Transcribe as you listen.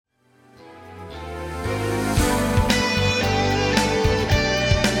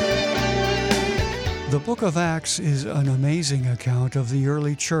book of Acts is an amazing account of the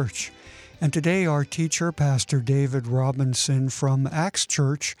early church. And today our teacher, Pastor David Robinson from Acts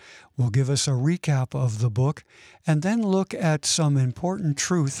Church, will give us a recap of the book and then look at some important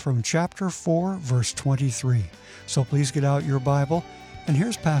truth from chapter 4, verse 23. So please get out your Bible, and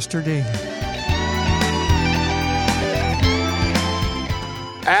here's Pastor David.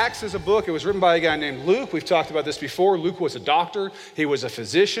 Acts is a book. It was written by a guy named Luke. We've talked about this before. Luke was a doctor. He was a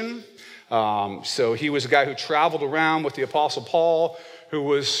physician. So he was a guy who traveled around with the Apostle Paul, who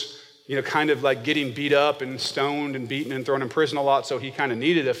was, kind of like getting beat up and stoned and beaten and thrown in prison a lot. So he kind of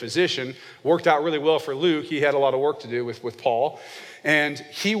needed a physician. Worked out really well for Luke. He had a lot of work to do with Paul. And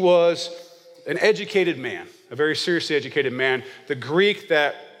he was an educated man, a very seriously educated man. The Greek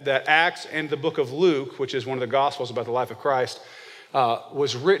that Acts and the book of Luke, which is one of the Gospels about the life of Christ,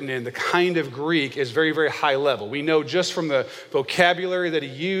 was written in, the kind of Greek is very, very high level. We know just from the vocabulary that he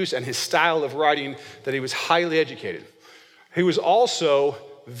used and his style of writing that he was highly educated. He was also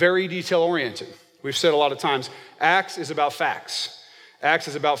very detail-oriented. We've said a lot of times, Acts is about facts. Acts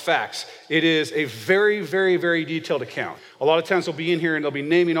is about facts. It is a very, very, very detailed account. A lot of times they'll be in here and they'll be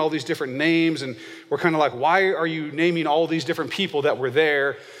naming all these different names, and we're kind of like, why are you naming all these different people that were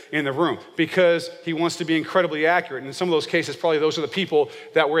there in the room? Because he wants to be incredibly accurate. And in some of those cases, probably those are the people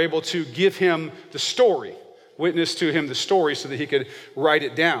that were able to give him the story, witness to him the story so that he could write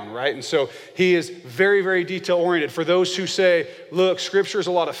it down, right? And so he is very, very detail-oriented. For those who say, look, Scripture is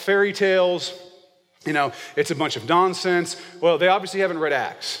a lot of fairy tales, it's a bunch of nonsense. Well, they obviously haven't read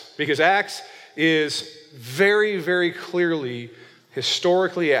Acts, because Acts is very, very clearly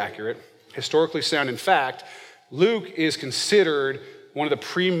historically accurate, historically sound. In fact, Luke is considered one of the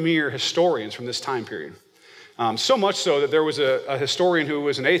premier historians from this time period. So much so that there was a historian who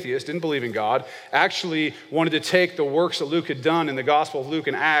was an atheist, didn't believe in God, actually wanted to take the works that Luke had done in the Gospel of Luke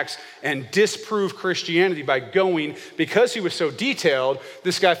and Acts and disprove Christianity by going, because he was so detailed,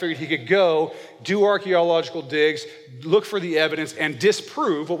 this guy figured he could go, do archaeological digs, look for the evidence, and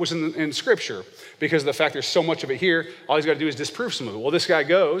disprove what was in Scripture. Because of the fact there's so much of it here, all he's got to do is disprove some of it. Well, this guy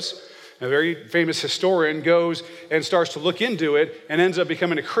goes, a very famous historian, goes and starts to look into it and ends up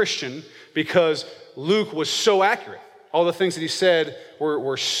becoming a Christian because Luke was so accurate. All the things that he said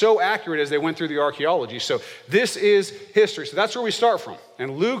were so accurate as they went through the archaeology. So this is history. So that's where we start from.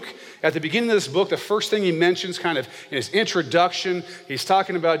 And Luke, at the beginning of this book, the first thing he mentions kind of in his introduction, he's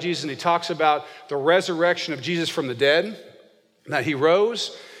talking about Jesus, and he talks about the resurrection of Jesus from the dead, that he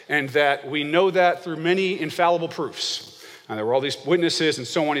rose, and that we know that through many infallible proofs. And there were all these witnesses and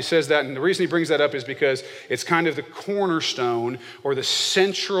so on. He says that, and the reason he brings that up is because it's kind of the cornerstone or the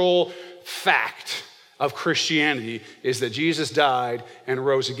central fact of Christianity is that Jesus died and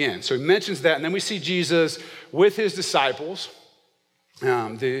rose again. So he mentions that, and then we see Jesus with his disciples.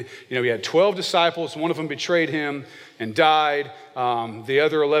 He had 12 disciples. One of them betrayed him and died. The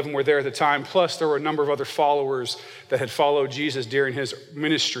other 11 were there at the time. Plus, there were a number of other followers that had followed Jesus during his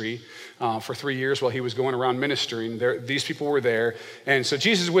ministry for 3 years while he was going around ministering. These people were there. And so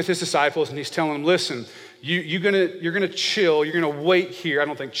Jesus is with his disciples, and he's telling them, listen, you're gonna chill. You're gonna wait here. I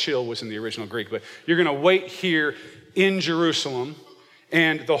don't think chill was in the original Greek, but you're gonna wait here in Jerusalem,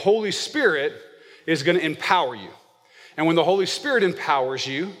 and the Holy Spirit is gonna empower you. And when the Holy Spirit empowers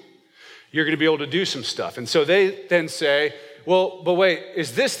you, you're gonna be able to do some stuff. And so they then say, well, but wait,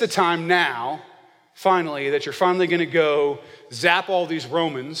 is this the time now, finally, that you're finally gonna go zap all these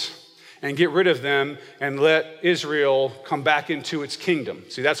Romans and get rid of them and let Israel come back into its kingdom?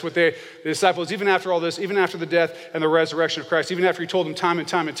 See, that's what the disciples, even after all this, even after the death and the resurrection of Christ, even after he told them time and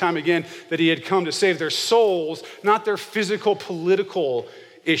time and time again that he had come to save their souls, not their physical, political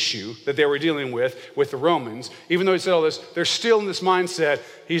issue that they were dealing with the Romans, even though he said all this, they're still in this mindset,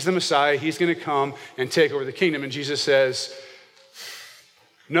 he's the Messiah, he's gonna come and take over the kingdom. And Jesus says,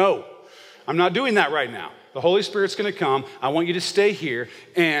 no, I'm not doing that right now. The Holy Spirit's gonna come. I want you to stay here.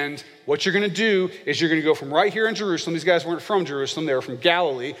 And what you're gonna do is you're gonna go from right here in Jerusalem. These guys weren't from Jerusalem. They were from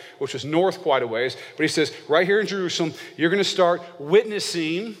Galilee, which was north quite a ways. But he says, right here in Jerusalem, you're gonna start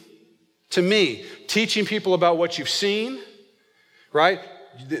witnessing to me, teaching people about what you've seen, right?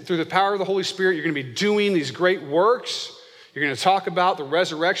 Through the power of the Holy Spirit, you're gonna be doing these great works. You're going to talk about the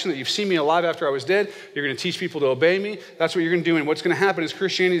resurrection, that you've seen me alive after I was dead. You're going to teach people to obey me. That's what you're going to do. And what's going to happen is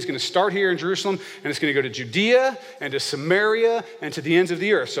Christianity is going to start here in Jerusalem, and it's going to go to Judea and to Samaria and to the ends of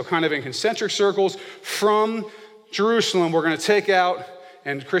the earth. So kind of in concentric circles from Jerusalem, we're going to take out,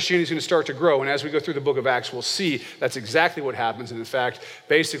 and Christianity is going to start to grow. And as we go through the book of Acts, we'll see that's exactly what happens. And in fact,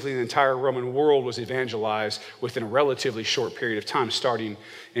 basically the entire Roman world was evangelized within a relatively short period of time, starting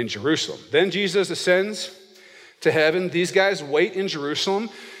in Jerusalem. Then Jesus ascends to heaven. These guys wait in Jerusalem.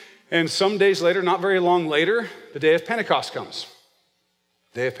 And some days later, not very long later, the day of Pentecost comes.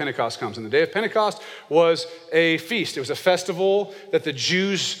 The day of Pentecost comes. And the day of Pentecost was a feast. It was a festival that the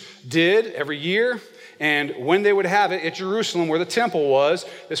Jews did every year. And when they would have it at Jerusalem, where the temple was,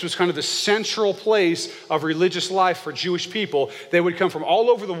 this was kind of the central place of religious life for Jewish people. They would come from all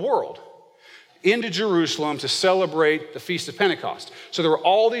over the world into Jerusalem to celebrate the Feast of Pentecost. So there were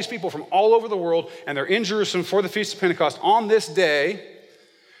all these people from all over the world, and they're in Jerusalem for the Feast of Pentecost. On this day,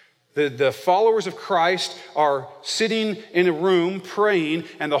 the followers of Christ are sitting in a room praying,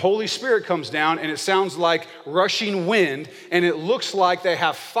 and the Holy Spirit comes down, and it sounds like rushing wind, and it looks like they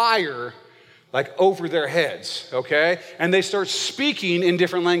have fire like over their heads, okay? And they start speaking in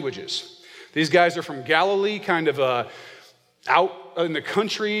different languages. These guys are from Galilee, kind of out in the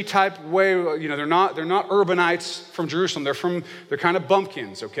country type way. You know, they're not urbanites from Jerusalem. They're kind of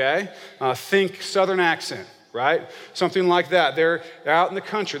bumpkins, okay? Think Southern accent, right? Something like that. They're out in the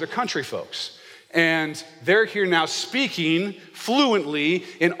country. They're country folks. And they're here now speaking fluently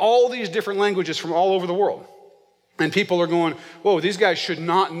in all these different languages from all over the world. And people are going, whoa, these guys should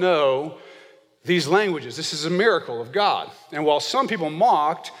not know these languages. This is a miracle of God. And while some people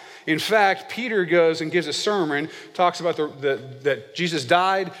mocked, in fact, Peter goes and gives a sermon, talks about that Jesus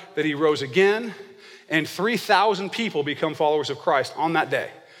died, that he rose again, and 3,000 people become followers of Christ on that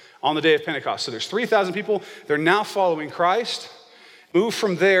day, on the day of Pentecost. So there's 3,000 people. They're now following Christ. Move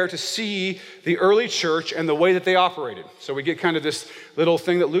from there to see the early church and the way that they operated. So we get kind of this little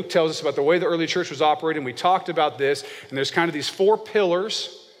thing that Luke tells us about the way the early church was operating. We talked about this, and there's kind of these 4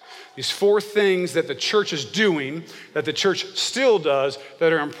 pillars, these 4 things that the church is doing, that the church still does,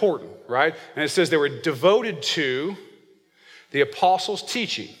 that are important, right? And it says they were devoted to the apostles'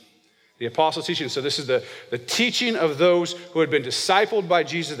 teaching. The apostles' teaching. So this is the teaching of those who had been discipled by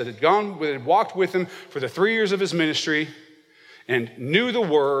Jesus, that had walked with him for the 3 years of his ministry and knew the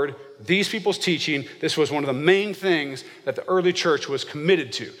word. These people's teaching, this was one of the main things that the early church was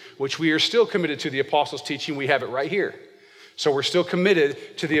committed to, which we are still committed to the apostles' teaching. We have it right here. So we're still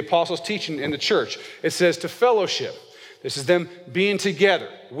committed to the apostles' teaching in the church. It says to fellowship. This is them being together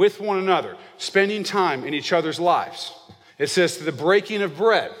with one another, spending time in each other's lives. It says to the breaking of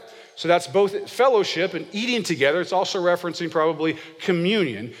bread. So that's both fellowship and eating together. It's also referencing probably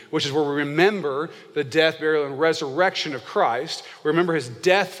communion, which is where we remember the death, burial, and resurrection of Christ. We remember his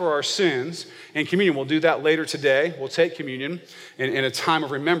death for our sins. And communion, we'll do that later today. We'll take communion in a time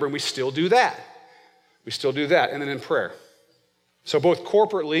of remembering. We still do that. We still do that. And then in prayer. So both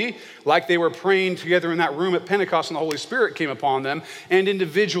corporately, like they were praying together in that room at Pentecost and the Holy Spirit came upon them, and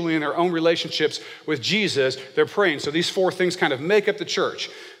individually in their own relationships with Jesus, they're praying. So these 4 things kind of make up the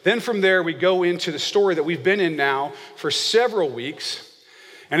church. Then from there, we go into the story that we've been in now for several weeks.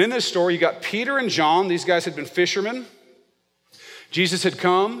 And in this story, you got Peter and John. These guys had been fishermen. Jesus had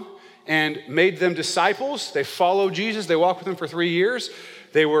come and made them disciples. They followed Jesus. They walked with him for 3 years.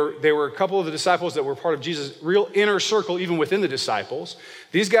 They were a couple of the disciples that were part of Jesus' real inner circle, even within the disciples.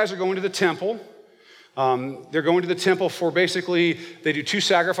 These guys are going to the temple. They're going to the temple for basically, they do 2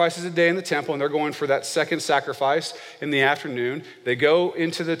 sacrifices a day in the temple, and they're going for that second sacrifice in the afternoon. They go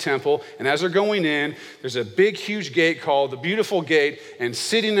into the temple, and as they're going in, there's a big, huge gate called the Beautiful Gate, and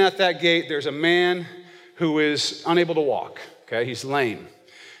sitting at that gate, there's a man who is unable to walk. Okay, he's lame.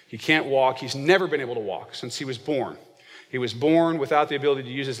 He can't walk. He's never been able to walk since he was born. He was born without the ability to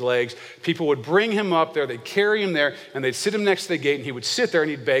use his legs. People would bring him up there, they'd carry him there, and they'd sit him next to the gate, and he would sit there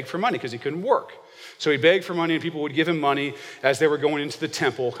and he'd beg for money because he couldn't work. So he begged for money, and people would give him money as they were going into the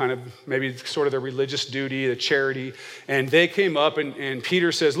temple, kind of maybe sort of their religious duty, the charity. And they came up, and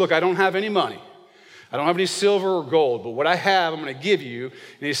Peter says, look, I don't have any money. I don't have any silver or gold, but what I have, I'm going to give you.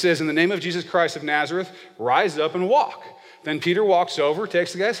 And he says, in the name of Jesus Christ of Nazareth, rise up and walk. Then Peter walks over,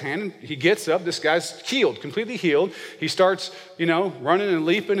 takes the guy's hand, and he gets up. This guy's healed, completely healed. He starts, running and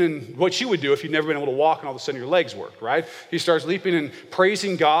leaping, and what you would do if you'd never been able to walk and all of a sudden your legs worked, right? He starts leaping and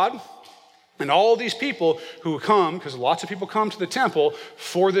praising God. And all these people who come, because lots of people come to the temple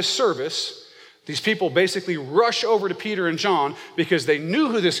for this service, these people basically rush over to Peter and John because they knew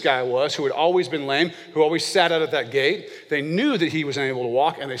who this guy was, who had always been lame, who always sat out at that gate. They knew that he was unable to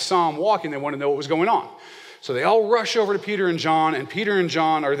walk, and they saw him walking. They wanted to know what was going on. So they all rush over to Peter and John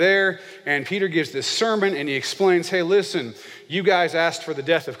are there, and Peter gives this sermon, and he explains, hey, listen, you guys asked for the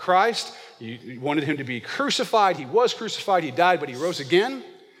death of Christ. You wanted him to be crucified. He was crucified. He died, but he rose again.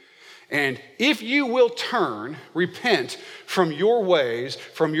 And if you will repent from your ways,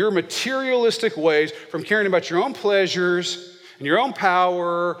 from your materialistic ways, from caring about your own pleasures and your own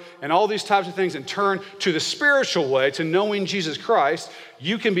power and all these types of things, and turn to the spiritual way, to knowing Jesus Christ,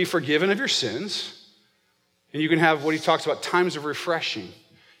 you can be forgiven of your sins. And you can have what he talks about, times of refreshing.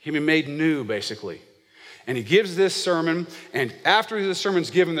 He'd be made new, basically. And he gives this sermon, and after this sermon's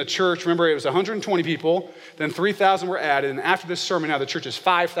given, the church, remember it was 120 people, then 3,000 were added, and after this sermon, now the church is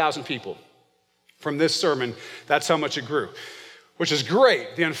 5,000 people. From this sermon, that's how much it grew, which is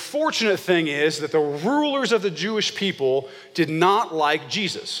great. The unfortunate thing is that the rulers of the Jewish people did not like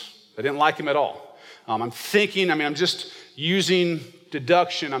Jesus. They didn't like him at all. I'm just using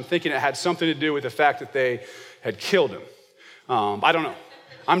deduction. I'm thinking it had something to do with the fact that they had killed him. I don't know.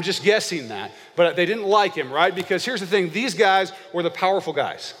 I'm just guessing that. But they didn't like him, right? Because here's the thing. These guys were the powerful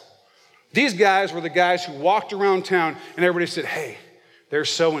guys. These guys were the guys who walked around town and everybody said, hey,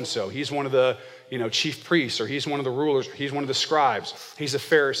 there's so-and-so. He's one of the chief priests, or he's one of the rulers, or he's one of the scribes. He's a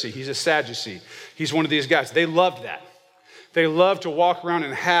Pharisee. He's a Sadducee. He's one of these guys. They loved that. They loved to walk around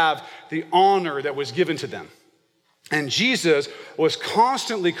and have the honor that was given to them. And Jesus was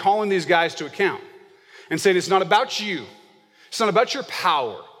constantly calling these guys to account and saying, it's not about you. It's not about your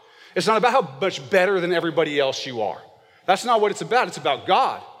power. It's not about how much better than everybody else you are. That's not what it's about. It's about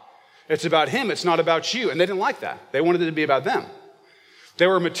God. It's about him. It's not about you. And they didn't like that. They wanted it to be about them. They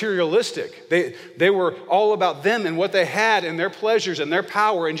were materialistic. They were all about them and what they had and their pleasures and their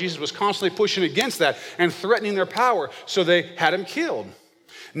power. And Jesus was constantly pushing against that and threatening their power. So they had him killed.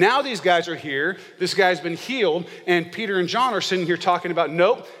 Now these guys are here. This guy's been healed. And Peter and John are sitting here talking about,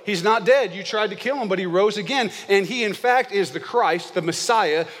 nope, he's not dead. You tried to kill him, but he rose again. And he, in fact, is the Christ, the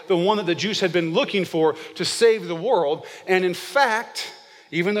Messiah, the one that the Jews had been looking for to save the world. And in fact,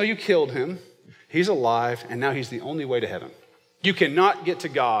 even though you killed him, he's alive, and now he's the only way to heaven. You cannot get to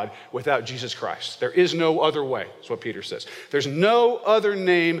God without Jesus Christ. There is no other way, is what Peter says. There's no other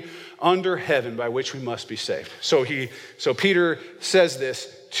name under heaven by which we must be saved. So Peter says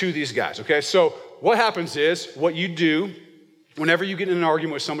this to these guys, okay? So what happens is, what you do whenever you get in an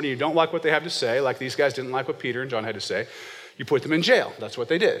argument with somebody, you don't like what they have to say, like these guys didn't like what Peter and John had to say, you put them in jail. That's what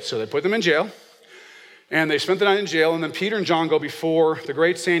they did. So they put them in jail. And they spent the night in jail, and then Peter and John go before the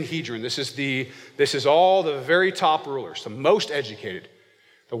great Sanhedrin. This is all the very top rulers, the most educated,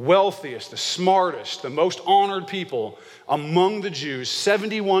 the wealthiest, the smartest, the most honored people among the Jews,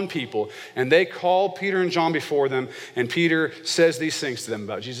 71 people. And they call Peter and John before them, and Peter says these things to them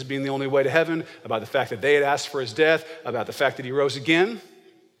about Jesus being the only way to heaven, about the fact that they had asked for his death, about the fact that he rose again.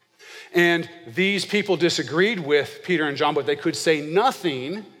 And these people disagreed with Peter and John, but they could say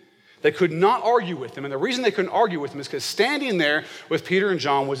nothing. They could not argue with him. And the reason they couldn't argue with him is because standing there with Peter and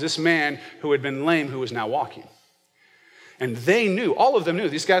John was this man who had been lame, who was now walking. And they knew, all of them knew,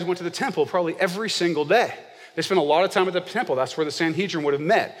 these guys went to the temple probably every single day. They spent a lot of time at the temple. That's where the Sanhedrin would have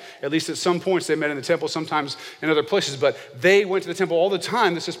met. At least at some points they met in the temple, sometimes in other places. But they went to the temple all the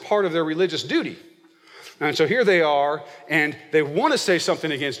time. This is part of their religious duty. And so here they are, and they want to say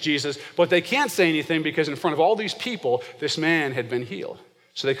something against Jesus, but they can't say anything because in front of all these people, this man had been healed.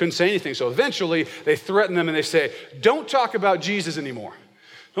 So they couldn't say anything. So eventually they threaten them and they say, don't talk about Jesus anymore.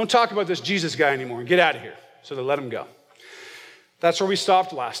 Don't talk about this Jesus guy anymore and get out of here. So they let him go. That's where we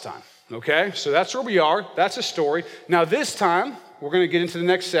stopped last time. Okay, so that's where we are. That's a story. Now this time, we're going to get into the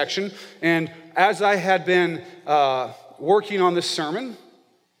next section. And as I had been working on this sermon,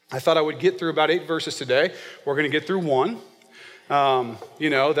 I thought I would get through about 8 verses today. We're going to get through 1.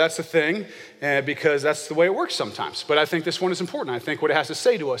 That's the thing, because that's the way it works sometimes. But I think this one is important. I think what it has to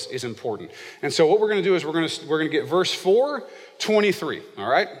say to us is important. And so what we're going to do is we're going to get verse 4:23. All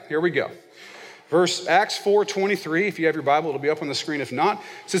right, here we go. Acts 4:23. If you have your Bible, it'll be up on the screen. If not,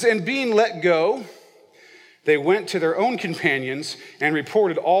 it says, and being let go, they went to their own companions and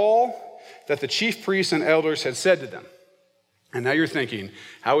reported all that the chief priests and elders had said to them. And now you're thinking,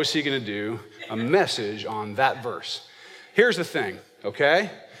 how is he going to do a message on that verse? Here's the thing, okay?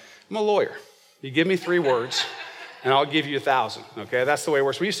 I'm a lawyer. You give me 3 words, and I'll give you 1,000, okay? That's the way it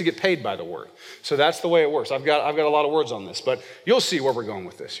works. We used to get paid by the word. So that's the way it works. I've got a lot of words on this, but you'll see where we're going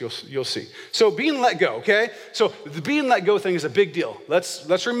with this. You'll see. So being let go, okay? So the being let go thing is a big deal.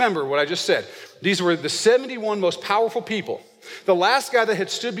 Let's remember what I just said. These were the 71 most powerful people. The last guy that had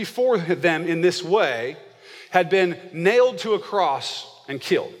stood before them in this way had been nailed to a cross and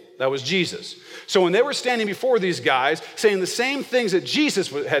killed. That was Jesus. So when they were standing before these guys, saying the same things that Jesus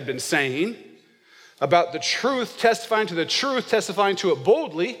had been saying about the truth, testifying to it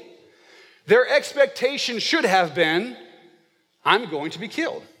boldly, their expectation should have been, I'm going to be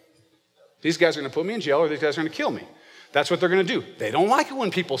killed. These guys are going to put me in jail, or these guys are going to kill me. That's what they're going to do. They don't like it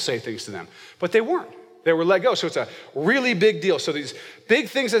when people say things to them, but they weren't. They were let go. So it's a really big deal. So these big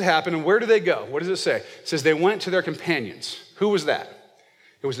things that happen, and where do they go? What does it say? It says they went to their companions. Who was that?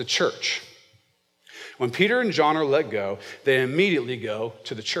 It was the church. When Peter and John are let go, they immediately go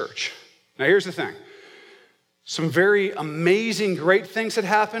to the church. Now here's the thing. some very amazing, great things had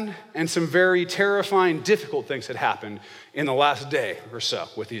happened, and some very terrifying, difficult things had happened in the last day or so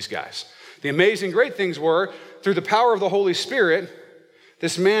with these guys. The amazing, great things were, through the power of the Holy Spirit,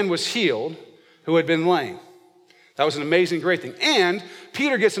 this man was healed who had been lame. That was an amazing, great thing. And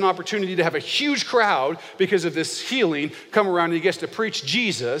Peter gets an opportunity to have a huge crowd because of this healing come around, and he gets to preach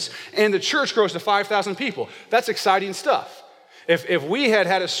Jesus, and the church grows to 5,000 people. That's exciting stuff. If we had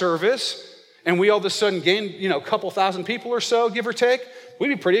a service and we all of a sudden gained, a couple thousand people or so, give or take, we'd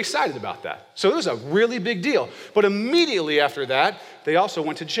be pretty excited about that. So it was a really big deal. But immediately after that, they also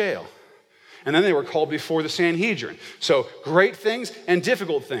went to jail. And then they were called before the Sanhedrin. So great things and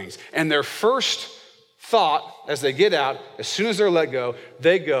difficult things. And their first thought as they get out, as soon as they're let go,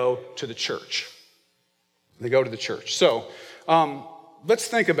 they go to the church. They go to the church. So let's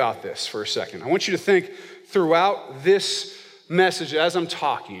think about this for a second. I want you to think throughout this message as I'm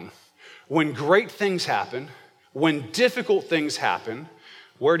talking, when great things happen, when difficult things happen,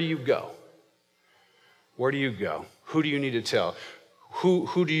 where do you go? Where do you go? Who do you need to tell?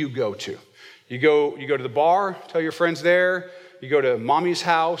 Who do you go to? You go to the bar, tell your friends there. You go to mommy's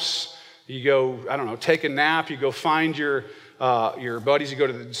house. You go, take a nap. You go find your buddies. You go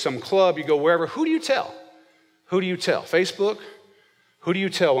to some club. You go wherever. Who do you tell? Who do you tell? Facebook? Who do you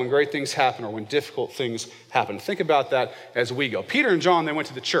tell when great things happen or when difficult things happen? Think about that as we go. Peter and John, they went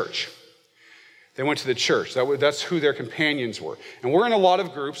to the church. They went to the church. That's who their companions were. And we're in a lot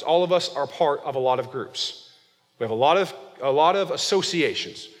of groups. All of us are part of a lot of groups. We have a lot of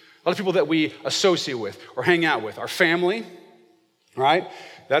associations. A lot of people that we associate with or hang out with. Our family, right?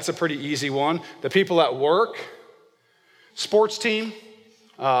 That's a pretty easy one. The people at work, sports team,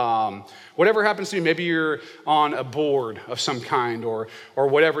 whatever happens to be. Maybe you're on a board of some kind or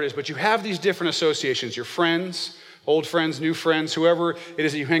whatever it is. But you have these different associations. Your friends, old friends, new friends, whoever it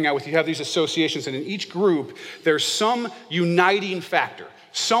is that you hang out with, you have these associations. And in each group, there's some uniting factor.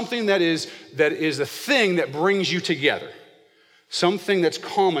 Something that is a thing that brings you together. Something that's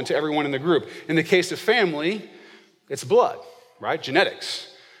common to everyone in the group. In the case of family, it's blood, right? Genetics.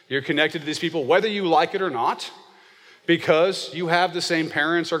 You're connected to these people whether you like it or not because you have the same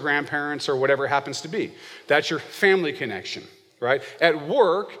parents or grandparents or whatever it happens to be. That's your family connection, right? At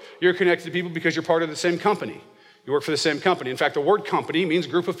work, you're connected to people because you're part of the same company. You work for the same company. In fact, the word company means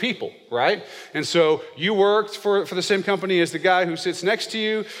group of people, right? And so you worked for the same company as the guy who sits next to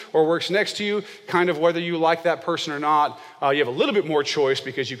you or works next to you, kind of whether you like that person or not. You have a little bit more choice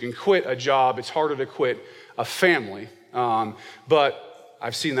because you can quit a job. It's harder to quit a family. But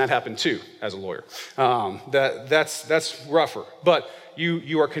I've seen that happen too as a lawyer. That's rougher. But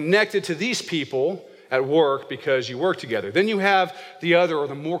you are connected to these people at work because you work together. Then you have the other or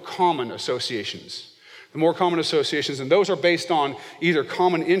the more common associations. The more common associations, and those are based on either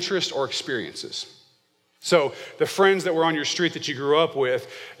common interest or experiences. So the friends that were on your street that you grew up with,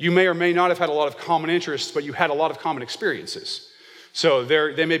 you may or may not have had a lot of common interests, but you had a lot of common experiences. So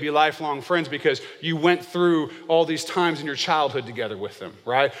they may be lifelong friends because you went through all these times in your childhood together with them,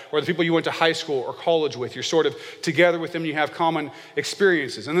 right? Or the people you went to high school or college with, you're sort of together with them, you have common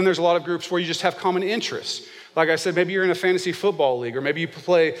experiences. And then there's a lot of groups where you just have common interests. Like I said, maybe you're in a fantasy football league, or maybe you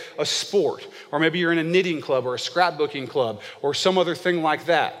play a sport, or maybe you're in a knitting club or a scrapbooking club or some other thing like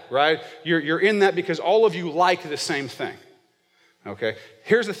that, right? You're in that because all of you like the same thing, okay?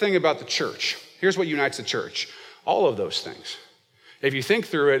 Here's the thing about the church. Here's what unites the church. All of those things. If you think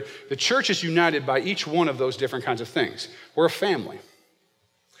through it, the church is united by each one of those different kinds of things. We're a family.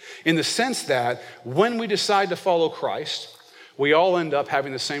 In the sense that when we decide to follow Christ, we all end up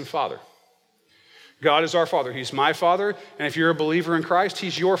having the same Father. God is our Father. He's my Father, and if you're a believer in Christ,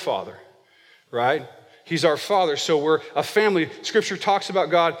 He's your Father, right? He's our Father, so we're a family. Scripture talks about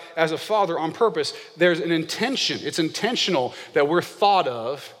God as a Father on purpose. There's an intention. It's intentional that we're thought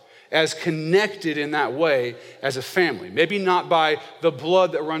of as connected in that way as a family. Maybe not by the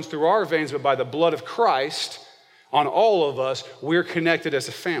blood that runs through our veins, but by the blood of Christ on all of us, we're connected as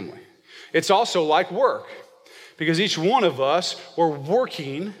a family. It's also like work, because each one of us, we're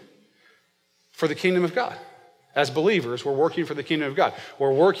working for the kingdom of God. As believers, we're working for the kingdom of God.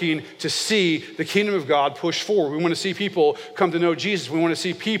 We're working to see the kingdom of God push forward. We want to see people come to know Jesus. We want to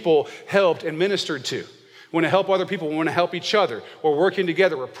see people helped and ministered to. We want to help other people. We want to help each other. We're working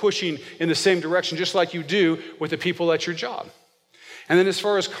together. We're pushing in the same direction, just like you do with the people at your job. And then as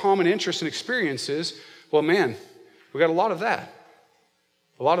far as common interests and experiences, well, man, we got a lot of that.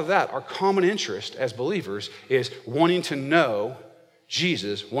 A lot of that. Our common interest as believers is wanting to know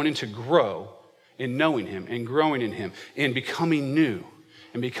Jesus, wanting to grow in knowing Him and growing in Him, in becoming new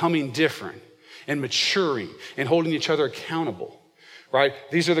and becoming different and maturing and holding each other accountable, right?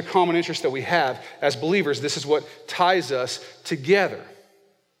 These are the common interests that we have as believers. This is what ties us together.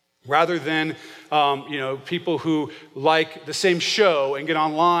 Rather than, people who like the same show and get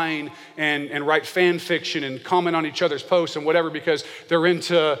online and write fan fiction and comment on each other's posts and whatever because they're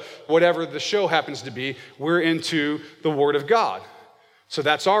into whatever the show happens to be, we're into the Word of God. So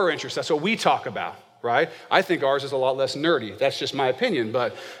that's our interest. That's what we talk about, right? I think ours is a lot less nerdy. That's just my opinion,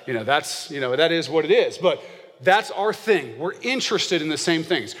 but that is what it is. But that's our thing. We're interested in the same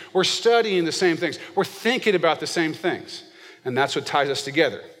things. We're studying the same things. We're thinking about the same things. And that's what ties us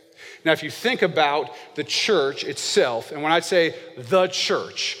together. Now, if you think about the church itself, and when I say the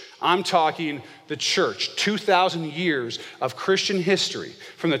church, I'm talking the church, 2,000 years of Christian history,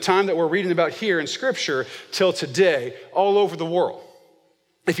 from the time that we're reading about here in Scripture till today, all over the world.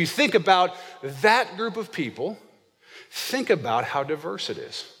 If you think about that group of people, think about how diverse it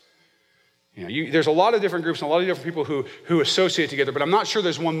is. There's a lot of different groups and a lot of different people who associate together, but I'm not sure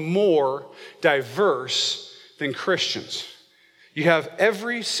there's one more diverse than Christians. You have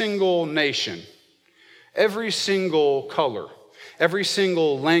every single nation, every single color, every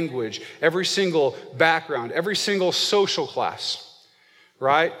single language, every single background, every single social class,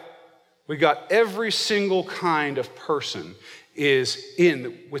 right? We got every single kind of person is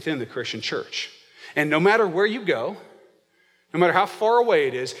within the Christian church. And no matter where you go, no matter how far away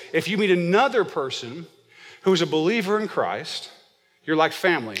it is, if you meet another person who's a believer in Christ, you're like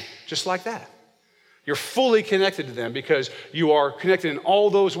family, just like that. You're fully connected to them because you are connected in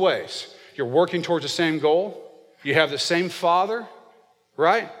all those ways. You're working towards the same goal. You have the same Father,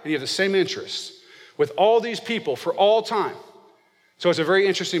 right? And you have the same interests with all these people for all time. So it's a very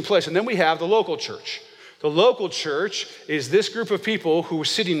interesting place. And then we have the local church. The local church is this group of people who are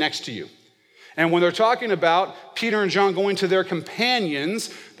sitting next to you. And when they're talking about Peter and John going to their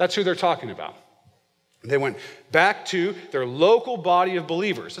companions, that's who they're talking about. They went back to their local body of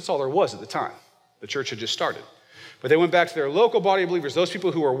believers. That's all there was at the time. The church had just started. But they went back to their local body of believers, those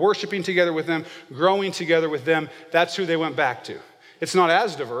people who were worshiping together with them, growing together with them. That's who they went back to. It's not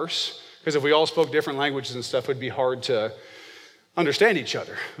as diverse, because if we all spoke different languages and stuff, it would be hard to understand each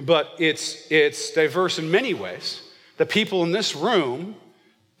other. But it's diverse in many ways. The people in this room,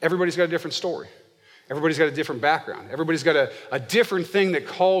 everybody's got a different story. Everybody's got a different background. Everybody's got a different thing that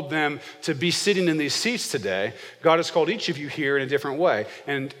called them to be sitting in these seats today. God has called each of you here in a different way,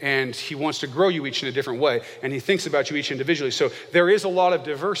 and he wants to grow you each in a different way, and he thinks about you each individually. So there is a lot of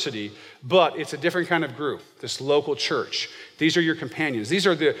diversity, but it's a different kind of group, this local church. These are your companions. These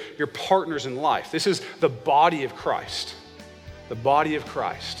are your partners in life. This is the body of Christ. The body of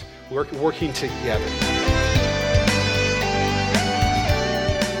Christ working together.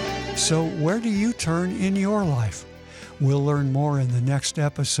 So where do you turn in your life? We'll learn more in the next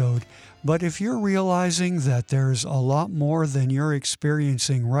episode, but if you're realizing that there's a lot more than you're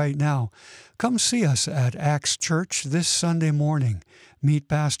experiencing right now, come see us at Acts Church this Sunday morning. Meet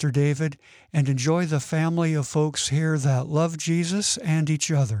Pastor David and enjoy the family of folks here that love Jesus and each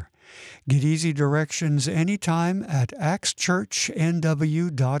other. Get easy directions anytime at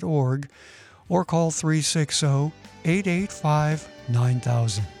actschurchnw.org or call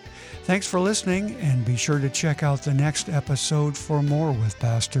 360-885-9000. Thanks for listening, and be sure to check out the next episode for more with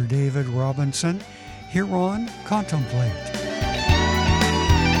Pastor David Robinson here on Contemplate.